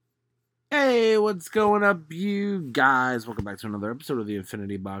Hey, what's going up, you guys? Welcome back to another episode of the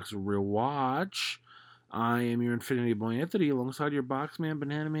Infinity Box Rewatch. I am your Infinity Boy Anthony, alongside your Box Man,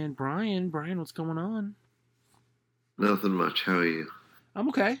 Banana Man, Brian. Brian, what's going on? Nothing much. How are you? I'm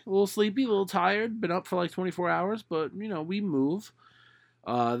okay. A little sleepy, a little tired. Been up for like 24 hours, but, we move.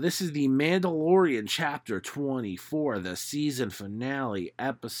 This is the Mandalorian Chapter 24, the season finale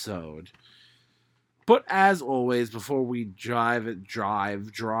episode. But as always, before we juke and jive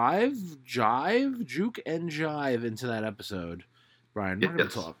into that episode, Brian, we're going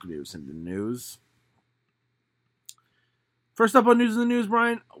to talk news in the news. First up on News in the News,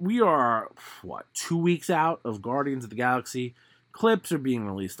 Brian, we are, 2 weeks out of Guardians of the Galaxy. Clips are being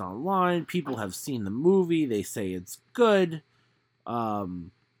released online. People have seen the movie. They say it's good. What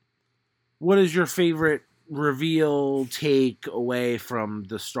is your favorite reveal take away from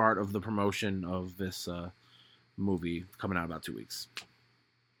the start of the promotion of this movie coming out in about 2 weeks?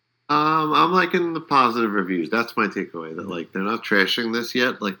 I'm liking the positive reviews. That's my takeaway. That they're not trashing this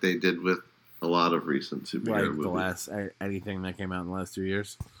yet, like they did with a lot of recent superhero movies. The last anything that came out in the last 2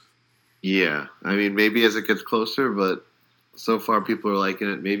 years. Yeah, I mean maybe as it gets closer, but so far people are liking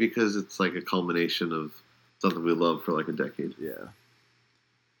it. Maybe because it's like a culmination of something we loved for like a decade. Yeah.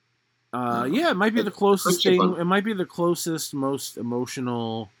 It might be the closest thing. It might be the closest, most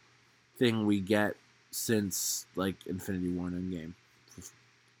emotional thing we get since like Infinity War and Endgame.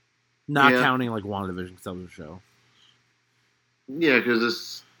 Not counting like WandaVision because that was a show. Yeah,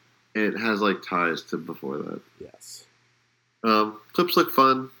 because it has like ties to before that. Yes. Clips look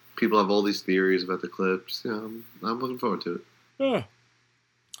fun. People have all these theories about the clips. Yeah, I'm looking forward to it. Yeah.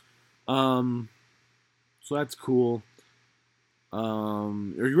 So that's cool.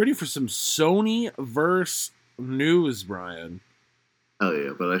 Are you ready for some Sony-verse news, Brian? Hell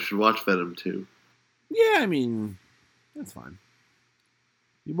yeah, but I should watch Venom 2. Yeah, I mean, that's fine.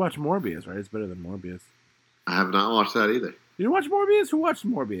 You watch Morbius, right? It's better than Morbius. I have not watched that either. You didn't watch Morbius? Who watched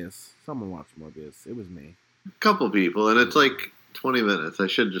Morbius? Someone watched Morbius. It was me. A couple people, and it's like 20 minutes. I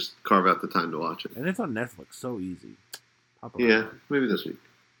should just carve out the time to watch it. And it's on Netflix. So easy. Yeah, maybe this week.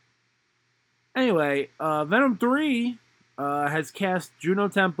 Anyway, Venom 3... has cast Juno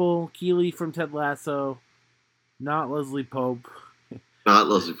Temple, Keeley from Ted Lasso, not Leslie Pope. Not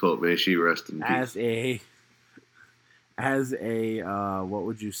Leslie Pope, may she rest in peace. As a what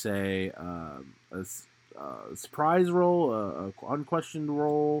would you say, a surprise role, a unquestioned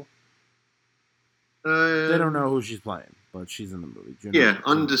role. They don't know who she's playing, but she's in the movie. Juno,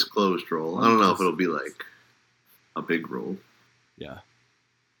 undisclosed role. I don't know if it'll be like a big role. Yeah.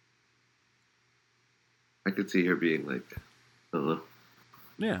 I could see her being like, I don't know.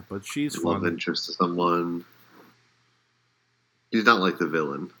 Yeah, but she's love interest to someone. She's not like the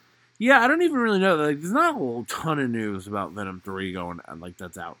villain. Yeah, I don't even really know. Like, there's not a ton of news about Venom 3 going like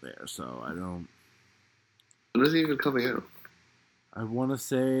that's out there, so I don't. When is it even coming out? I want to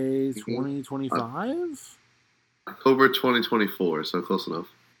say 2025? October 2024, so close enough.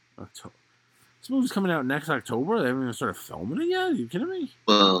 October. This movie's coming out next October? They haven't even started filming it yet? Are you kidding me?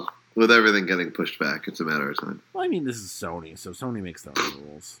 Well, with everything getting pushed back, it's a matter of time. Well, I mean, this is Sony, so Sony makes their own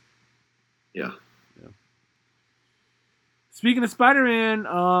rules. Yeah. Speaking of Spider-Man,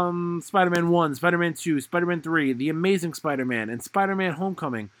 Spider-Man 1, Spider-Man 2, Spider-Man 3, The Amazing Spider-Man, and Spider-Man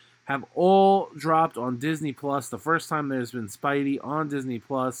Homecoming have all dropped on Disney+. The first time there's been Spidey on Disney+,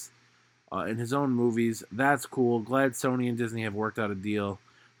 in his own movies. That's cool. Glad Sony and Disney have worked out a deal.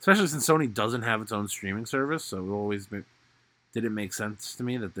 Especially since Sony doesn't have its own streaming service, so it always didn't make sense to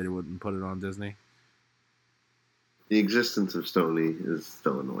me that they wouldn't put it on Disney. The existence of Sony is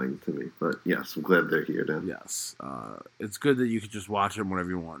still annoying to me, but yes, I'm glad they're here now. Yes. It's good that you could just watch them whenever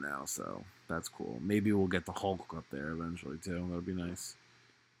you want now, so that's cool. Maybe we'll get the Hulk up there eventually, too. That would be nice.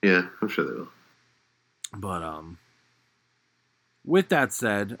 Yeah, I'm sure they will. But, with that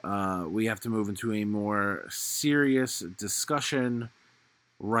said, we have to move into a more serious discussion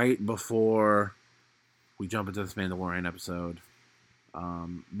right before we jump into this Mandalorian episode.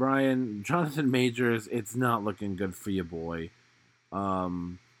 Brian, Jonathan Majors, it's not looking good for you, boy.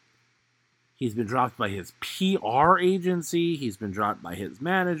 He's been dropped by his PR agency. He's been dropped by his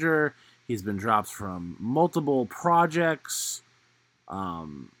manager. He's been dropped from multiple projects.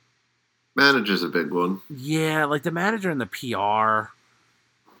 Manager's a big one. Yeah, like the manager and the PR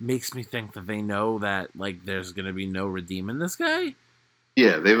makes me think that they know that like there's going to be no redeeming this guy.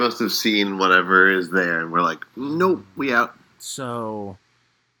 Yeah, they must have seen whatever is there, and we're like, nope, we out. So,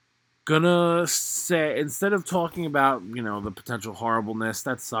 gonna say, instead of talking about, the potential horribleness,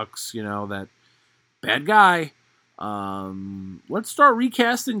 that sucks, that bad guy, let's start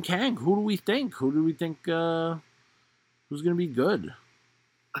recasting Kang. Who do we think? Who's gonna be good?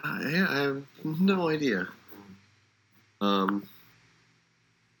 Yeah, I have no idea.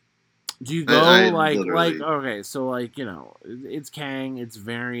 Do you I go literally, okay, so it's Kang, it's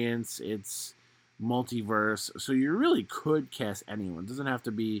variants, it's multiverse, so you really could cast anyone. It doesn't have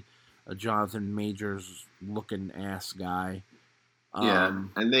to be a Jonathan Majors looking ass guy. yeah,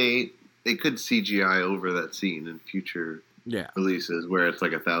 Um, and they could CGI over that scene in future yeah, releases where it's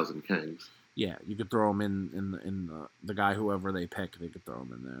like 1,000 Kangs. yeah, you could throw him in the guy whoever they pick, they could throw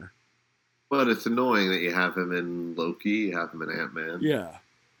him in there. But it's annoying that you have him in Loki, you have him in Ant-Man. Yeah.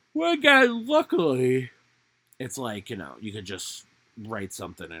 Well, guy, luckily, it's like you could just write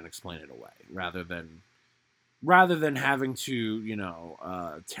something and explain it away rather than having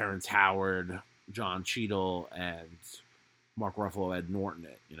to Terrence Howard, John Cheadle, and Mark Ruffalo, Ed Norton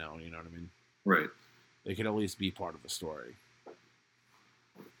it. You know what I mean. Right. They could at least be part of the story.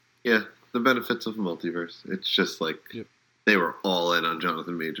 Yeah, the benefits of multiverse. It's just like they were all in on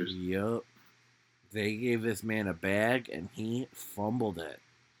Jonathan Majors. Yep. They gave this man a bag and he fumbled it.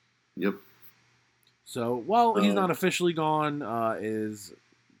 Yep. So, while he's not officially gone, is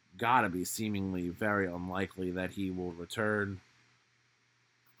gotta be seemingly very unlikely that he will return.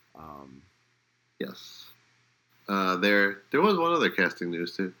 Yes. There was one other casting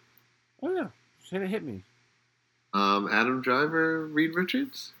news too. Oh yeah, should have hit me. Adam Driver, Reed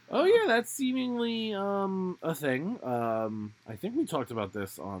Richards. Oh yeah, that's seemingly a thing. I think we talked about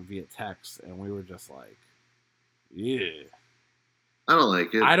this on via text, and we were just like, yeah. I don't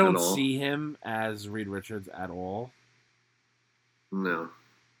like it. I don't at all. see him as Reed Richards at all. No.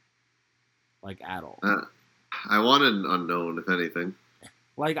 Like at all. I wanted an unknown, if anything.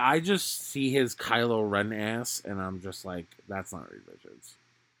 Like I just see his Kylo Ren ass, and I'm just like, that's not Reed Richards.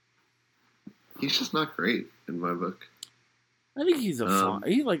 He's just not great in my book. I think he's fine.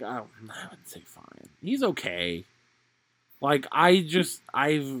 He's like I wouldn't say fine. He's okay. Like I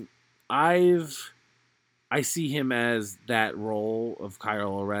see him as that role of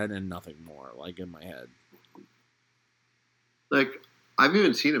Kylo Ren and nothing more. Like in my head. Like I've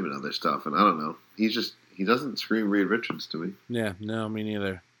even seen him in other stuff, and I don't know. He doesn't scream Reed Richards to me. Yeah, no, me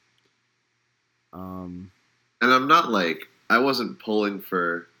neither. And I'm not like I wasn't pulling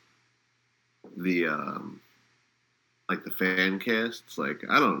for the like the fan casts. Like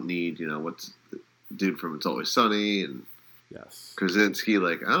I don't need what's the dude from It's Always Sunny and yes Krasinski.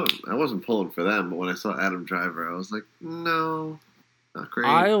 Like I wasn't pulling for them, but when I saw Adam Driver, I was like, no, not great.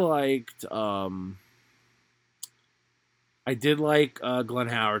 I liked I did like Glenn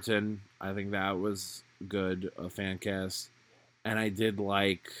Howerton. I think that was good, a fan cast. And I did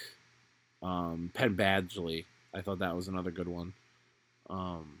like Penn Badgley. I thought that was another good one.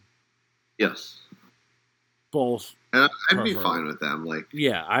 Yes. Both. And I'd be fine with them. Like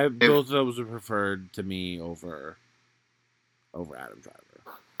yeah, both of those were preferred to me over Adam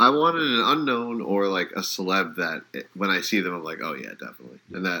Driver. I wanted an unknown or like a celeb that when I see them, I'm like, oh yeah, definitely.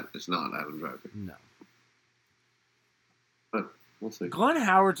 Yeah. And that is not Adam Driver. No. But we'll see. Glenn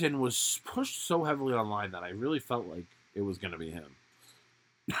Howerton was pushed so heavily online that I really felt like it was going to be him.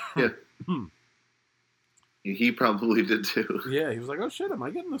 Yeah. He probably did too. Yeah, he was like, oh shit, am I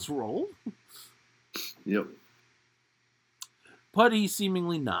getting this role? Yep. But he's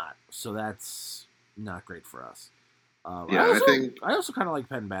seemingly not, so that's not great for us. Yeah, I also kind of like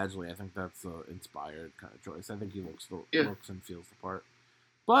Penn Badgley. I think that's an inspired kind of choice. I think he looks and feels the part.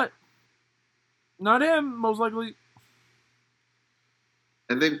 But not him, most likely.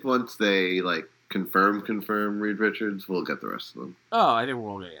 I think once they like confirm Reed Richards, we'll get the rest of them. Oh, I think we're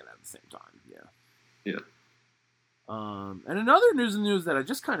all going to get it at the same time. Yeah. Yeah. And another news that I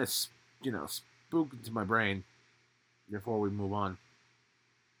just kind of spooked into my brain before we move on.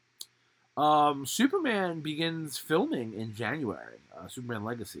 Superman begins filming in January. Superman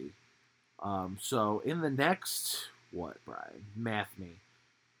Legacy. So in the next Brian? Math me.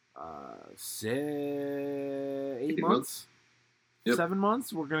 8 months? Yep. 7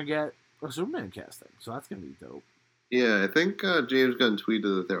 months, we're gonna get a Superman casting. So that's gonna be dope. Yeah, I think James Gunn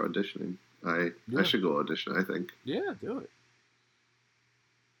tweeted that they're auditioning. I should go audition, I think. Yeah, do it.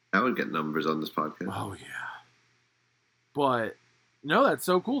 That would get numbers on this podcast. Oh yeah. But no, that's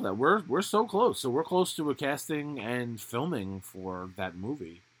so cool that we're so close. So we're close to a casting and filming for that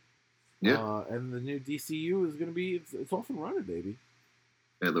movie. Yeah. And the new DCU is gonna be it's off and running, baby.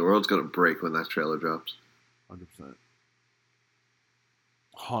 Yeah, the world's gonna break when that trailer drops. 100%.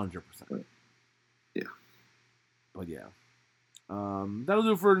 100%. Yeah. But yeah. That'll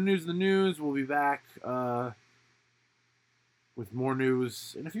do it for the news of the news. We'll be back with more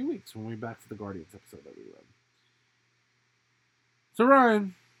news in a few weeks when we're back for the Guardians episode that we read. So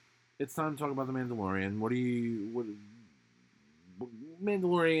Ryan, it's time to talk about the Mandalorian.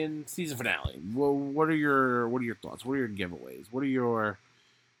 Mandalorian season finale. Well, what are your thoughts? What are your giveaways? What are your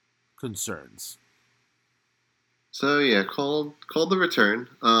concerns? So yeah, called the return.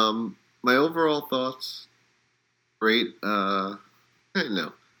 My overall thoughts, great. No,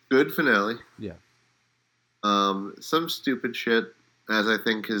 good finale. Yeah. Some stupid shit, as I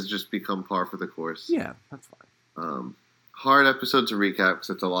think has just become par for the course. Yeah, that's fine. Hard episode to recap because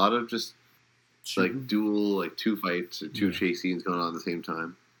it's a lot of just Shooting. like dual, like two fights or two chase scenes going on at the same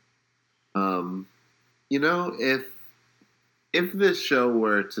time. If this show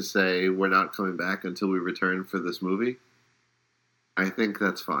were to say we're not coming back until we return for this movie, I think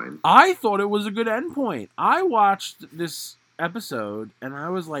that's fine. I thought it was a good endpoint. I watched this episode and I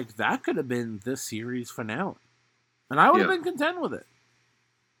was like, that could have been this series finale, and I would have been content with it.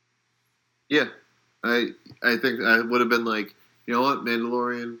 Yeah, I think I would have been like, you know what,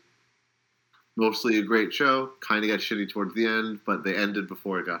 Mandalorian, mostly a great show. Kind of got shitty towards the end, but they ended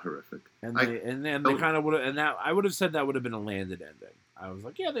before it got horrific. And they kind of would have, and that I would have said that would have been a landed ending. I was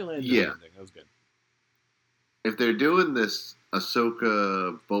like, yeah, they landed an ending. That was good. If they're doing this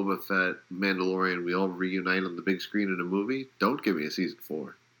Ahsoka, Boba Fett, Mandalorian, we all reunite on the big screen in a movie, don't give me a season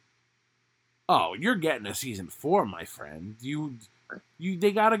 4. Oh, you're getting a season 4, my friend.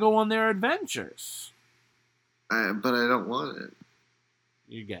 They got to go on their adventures. But I don't want it.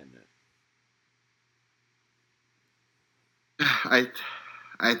 You're getting it.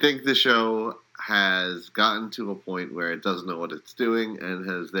 I think the show has gotten to a point where it doesn't know what it's doing and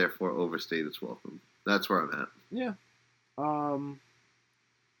has therefore overstayed its welcome. That's where I'm at. Yeah.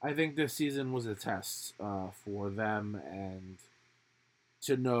 I think this season was a test for them, and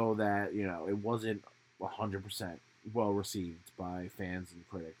to know that, it wasn't 100% well received by fans and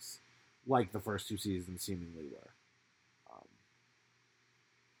critics like the first 2 seasons seemingly were.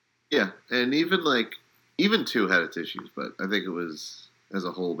 Yeah, and even 2 had its issues, but I think it was, as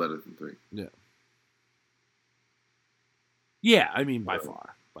a whole, better than 3. Yeah. Yeah, I mean, by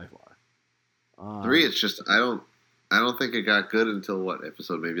far. 3, it's just, I don't think it got good until,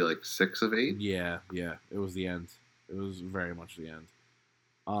 episode maybe 6 of 8? Yeah, it was the end. It was very much the end.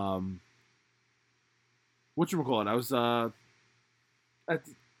 Whatchamacallit, I was,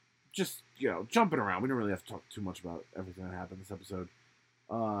 just, jumping around. We don't really have to talk too much about everything that happened this episode.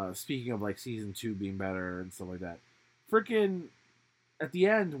 Speaking of, season 2 being better and stuff like that. Freaking, at the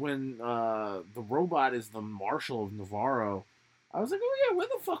end, when, the robot is the Marshal of Navarro, I was like, oh yeah, where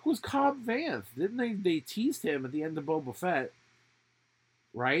the fuck was Cobb Vanth? Didn't they teased him at the end of Boba Fett,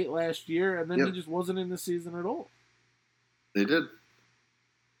 right, last year? And then he just wasn't in the season at all. They did.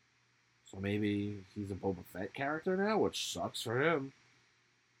 So maybe he's a Boba Fett character now, which sucks for him.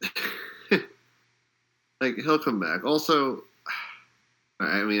 He'll come back. Also,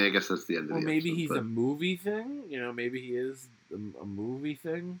 I mean, I guess that's the end of the episode. Well, maybe he's a movie thing. Maybe he is a movie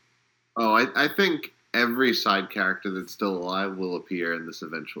thing. Oh, I think every side character that's still alive will appear in this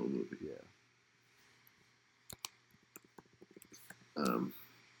eventual movie. Yeah.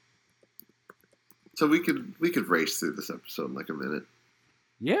 So we could race through this episode in a minute.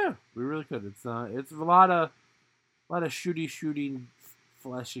 Yeah, we really could. It's a lot of shooting,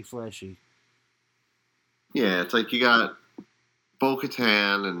 flashy. Yeah, it's you got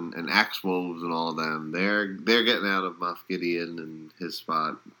Bo-Katan and Axe Wolves and all of them. They're getting out of Moff Gideon and his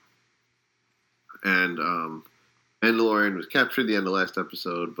spot. And Mandalorian was captured at the end of last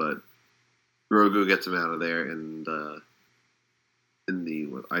episode, but Grogu gets him out of there in the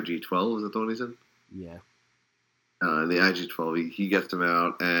IG-12, is that the one he's in? Yeah. In the IG-12, he gets him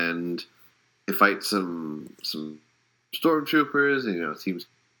out, and they fight some stormtroopers, and, it seems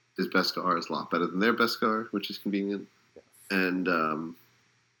his Beskar is a lot better than their Beskar, which is convenient. Yes. And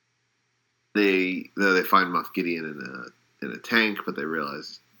they find Moff Gideon in a tank, but they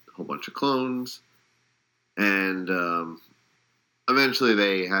realize a whole bunch of clones. And eventually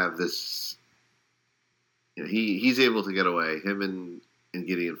they have this. He's able to get away. Him and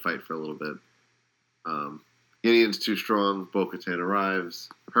Gideon fight for a little bit. Gideon's too strong. Bo-Katan arrives.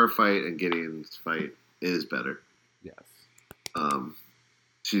 Her fight and Gideon's fight is better. Yes.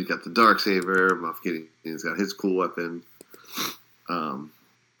 She's got the Darksaber. Moff Gideon's got his cool weapon.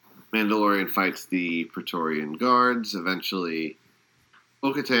 Mandalorian fights the Praetorian Guards. Eventually,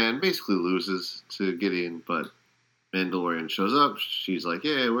 Bo-Katan basically loses to Gideon, but Mandalorian shows up. She's like,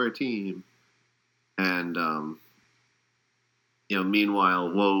 yeah, we're a team. And,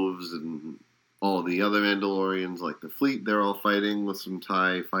 meanwhile, Wolves and all the other Mandalorians, the fleet, they're all fighting with some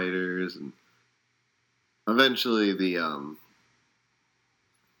TIE fighters. And eventually, the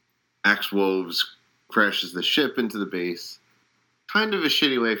Axe Wolves crashes the ship into the base. Kind of a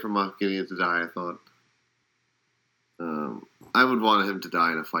shitty way for Moff Gideon to die, I thought. I would want him to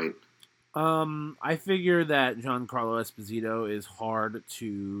die in a fight. I figure that Giancarlo Esposito is hard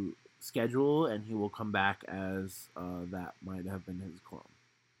to schedule, and he will come back as that might have been his clone.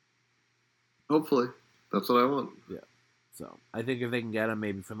 Hopefully. That's what I want. Yeah. So I think if they can get him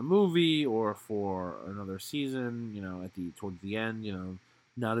maybe for the movie or for another season, towards the end,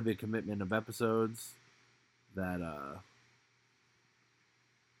 not a big commitment of episodes, that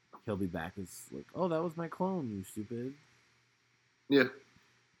he'll be back as like, oh, that was my clone, you stupid. Yeah.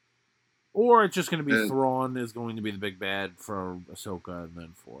 Or it's just going to be Thrawn is going to be the big bad for Ahsoka, and then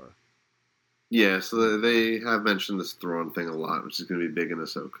for... Yeah, so they have mentioned this Thrawn thing a lot, which is going to be big in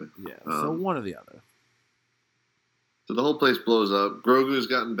Ahsoka. Yeah, so one or the other. So the whole place blows up. Grogu's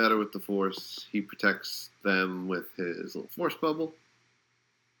gotten better with the Force. He protects them with his little Force bubble.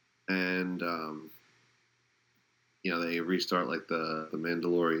 And, they restart, like, the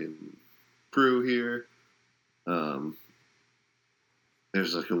Mandalorian crew here.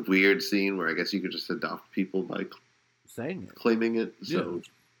 There's, like, a weird scene where I guess you could just adopt people by claiming it.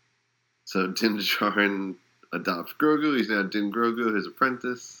 So Din Djarin adopts Grogu. He's now Din Grogu, his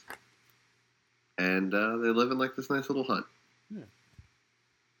apprentice. And they live in, like, this nice little hut. Yeah.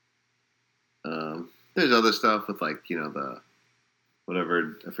 There's other stuff with, like, the...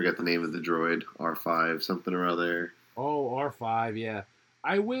 whatever, I forget the name of the droid. R5, something or other. Oh, R5, yeah.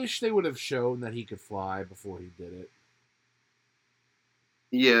 I wish they would have shown that he could fly before he did it.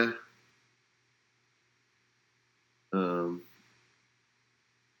 Yeah.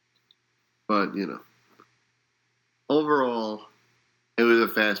 But, overall, it was a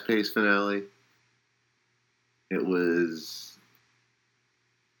fast-paced finale. It was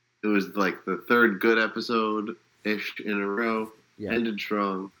like the third good episode-ish in a row. Yeah. Ended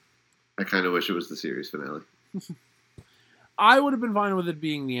strong. I kind of wish it was the series finale. I would have been fine with it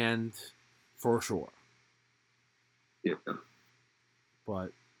being the end, for sure. Yeah.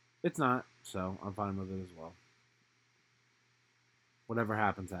 But it's not, so I'm fine with it as well. Whatever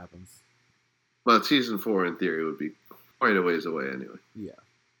happens, happens. But season 4, in theory, would be quite a ways away anyway. Yeah.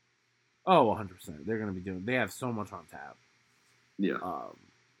 Oh, 100%. They're going to be they have so much on tap. Yeah.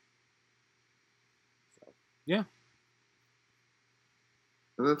 Yeah.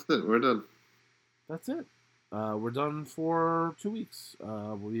 And that's it. We're done. That's it. We're done for 2 weeks.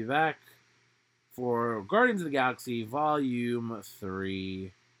 We'll be back for Guardians of the Galaxy Volume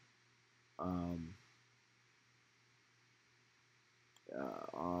 3.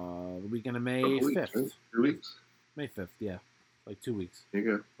 The weekend of May 5th. Right? 2 weeks? May 5th, yeah. Like 2 weeks. There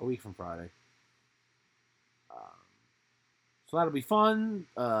you go. A week from Friday. So that'll be fun.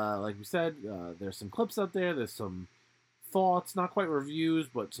 Like we said, there's some clips out there. There's some thoughts, not quite reviews,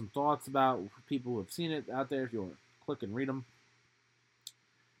 but some thoughts about people who have seen it out there if you want to click and read them.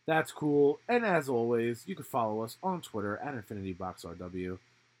 That's cool. And as always, you can follow us on Twitter at InfinityBoxRW.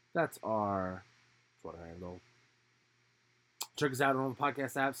 That's our Twitter handle. Check us out on all the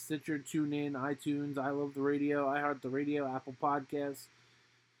podcast apps: Stitcher, TuneIn, iTunes, I Love the Radio, iHeart the Radio, Apple Podcasts.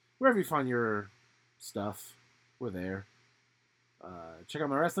 Wherever you find your stuff, we're there. Check out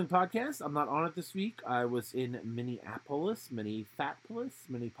my wrestling podcast. I'm not on it this week. I was in Minneapolis.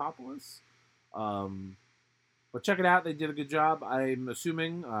 But check it out. They did a good job. I'm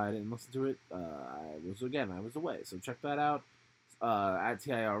assuming. I didn't listen to it. I was away. So check that out. At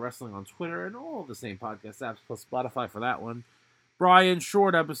TIR Wrestling on Twitter and all the same podcast apps, plus Spotify for that one. Brian,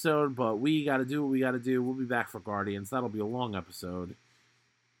 short episode, but we got to do what we got to do. We'll be back for Guardians. That'll be a long episode.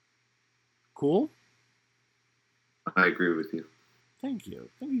 Cool? I agree with you. Thank you.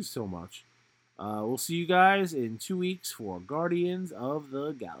 Thank you so much. We'll see you guys in 2 weeks for Guardians of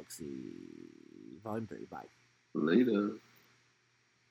the Galaxy Volume 3. Bye. Later.